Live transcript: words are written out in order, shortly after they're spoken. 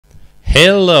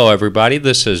Hello everybody,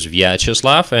 this is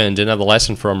Vyacheslav and another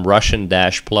lesson from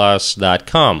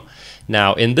Russian-plus.com.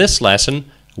 Now in this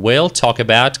lesson we'll talk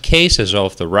about cases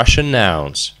of the Russian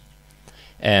nouns.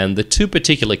 And the two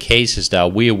particular cases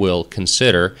that we will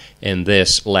consider in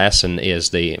this lesson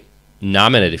is the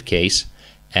nominative case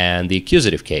and the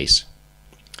accusative case.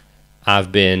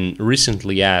 I've been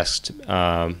recently asked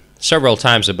several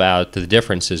times about the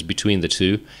differences between the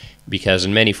two, because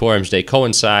in many forms they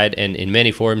coincide and in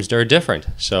many forms they're different.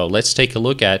 So let's take a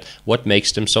look at what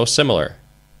makes them so similar.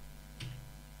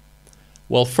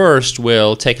 Well, first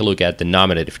we'll take a look at the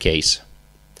nominative case.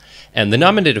 And the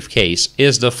nominative case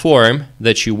is the form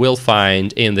that you will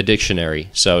find in the dictionary.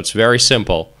 So it's very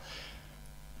simple.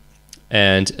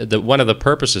 And one of the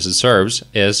purposes it serves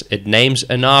is it names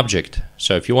an object.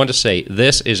 So if you want to say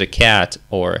this is a cat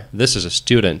or this is a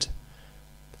student,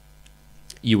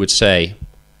 you would say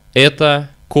это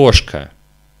кошка,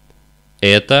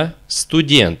 это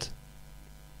студент.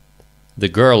 The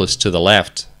girl is to the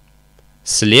left.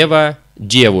 Слева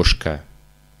девушка.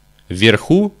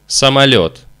 Вверху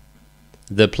самолет.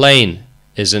 The plane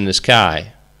is in the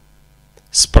sky.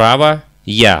 Справа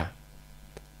я.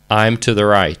 I'm to the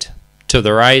right. To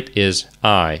the right is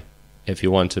I, if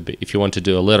you want to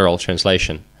do a literal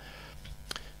translation.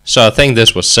 So I think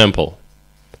this was simple.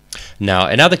 Now,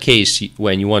 another case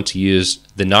when you want to use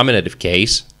the nominative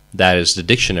case, that is the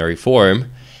dictionary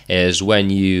form, is when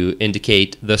you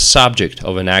indicate the subject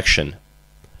of an action.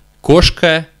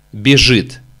 Кошка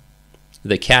бежит.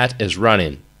 The cat is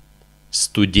running.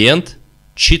 Студент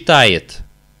читает.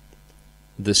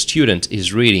 The student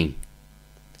is reading.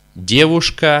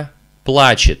 Девушка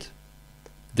плачет.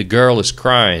 The girl is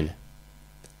crying.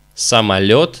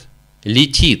 Самолет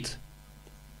летит.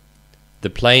 The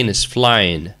plane is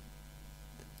flying.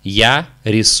 Я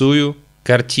рисую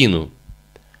картину.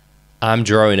 I'm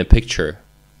drawing a picture.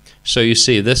 So you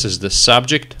see, this is the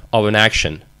subject of an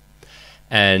action.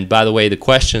 And by the way, the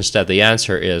questions that they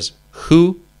answer is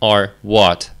who or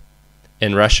what.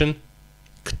 In Russian,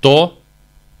 кто,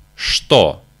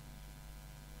 что.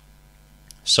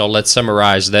 So let's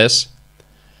summarize this.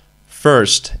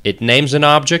 First, it names an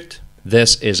object.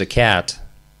 This is a cat.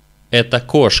 Это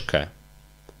кошка.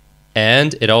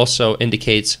 And it also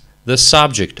indicates the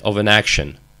subject of an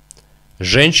action.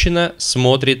 Женщина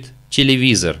смотрит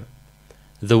телевизор.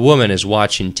 The woman is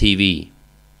watching TV.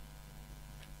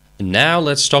 Now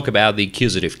let's talk about the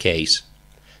accusative case.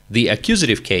 The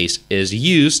accusative case is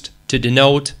used to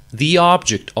denote the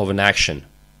object of an action.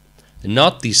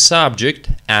 Not the subject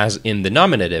as in the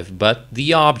nominative, but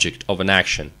the object of an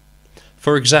action.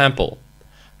 For example,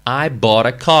 I bought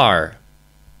a car.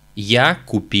 Я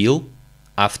купил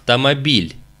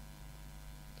автомобиль.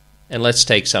 And let's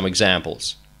take some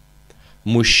examples.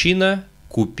 Мужчина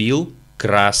купил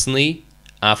красный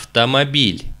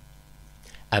автомобиль.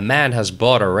 A man has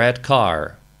bought a red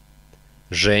car.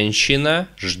 Женщина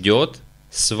ждет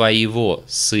своего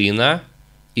сына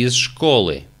из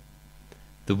школы.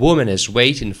 The woman is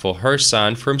waiting for her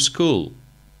son from school.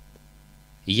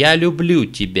 Я люблю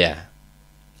тебя.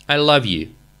 I love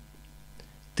you.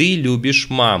 Ты любишь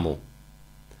маму.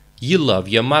 You love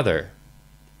your mother.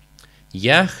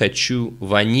 Я хочу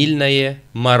ванильное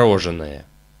мороженое.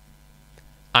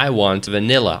 I want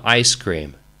vanilla ice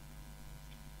cream.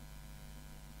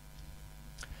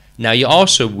 Now you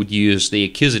also would use the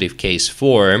accusative case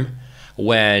form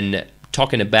when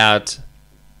talking about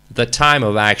the time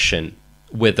of action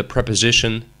with the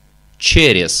preposition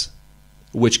через,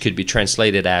 which could be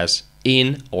translated as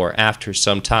in or after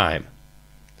some time.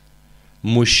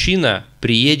 Мужчина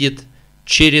приедет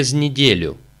через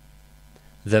неделю.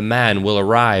 The man will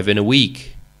arrive in a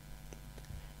week.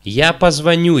 Я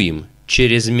позвоню им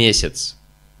через месяц.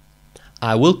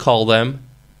 I will call them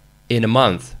in a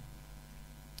month.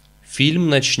 Фильм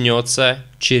начнется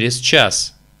через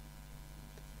час.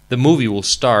 The movie will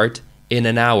start in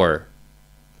an hour.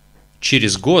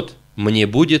 Через год мне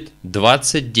будет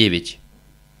 29.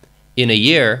 In a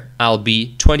year, I'll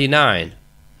be 29.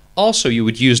 Also, you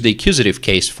would use the accusative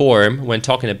case form when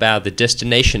talking about the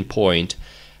destination point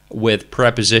with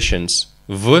prepositions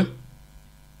в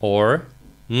or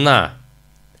на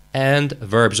and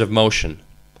verbs of motion.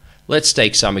 Let's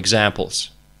take some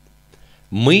examples.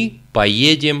 Мы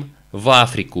поедем в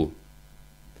Африку.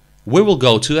 We will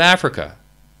go to Africa.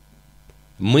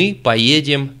 Мы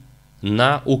поедем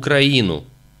на Украину.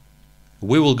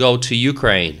 We will go to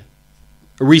Ukraine.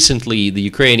 Recently, the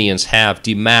Ukrainians have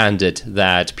demanded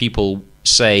that people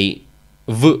say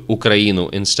в Украину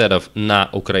instead of на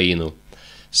Украину.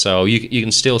 So you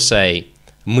can still say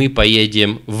мы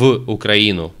поедем в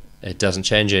Украину. It doesn't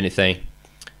change anything.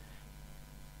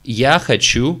 Я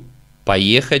хочу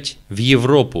Поехать в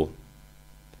Европу.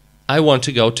 I want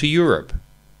to go to Europe.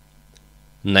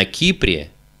 На Кипре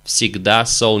всегда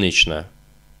солнечно.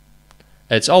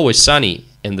 It's always sunny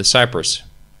in the Cyprus.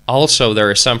 Also, there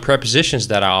are some prepositions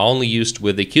that are only used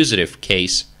with the accusative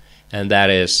case, and that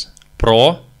is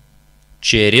про,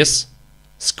 через,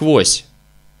 сквозь.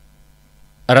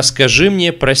 Расскажи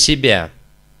мне про себя.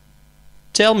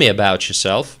 Tell me about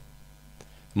yourself.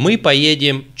 Мы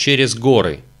поедем через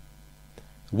горы.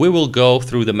 We will go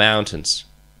through the mountains.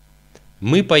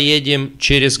 Мы поедем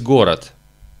через город.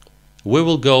 We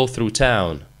will go through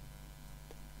town.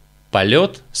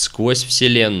 Полет сквозь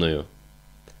Вселенную.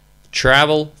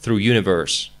 Travel through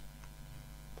universe.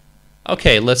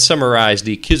 Okay, let's summarize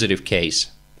the accusative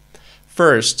case.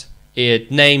 First,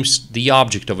 it names the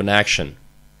object of an action,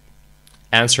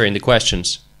 answering the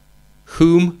questions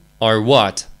whom or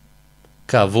what,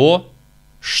 кого,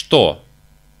 что.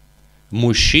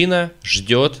 Мужчина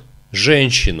ждет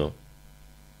женщину.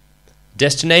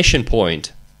 Destination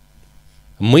point.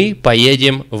 Мы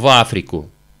поедем в Африку.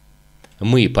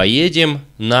 Мы поедем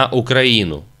на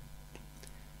Украину.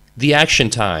 The action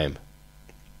time.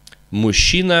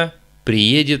 Мужчина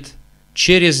приедет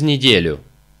через неделю.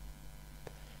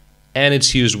 And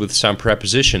it's used with some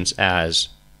prepositions as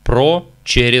про,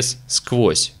 через,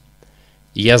 сквозь.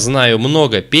 Я знаю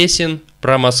много песен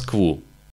про Москву.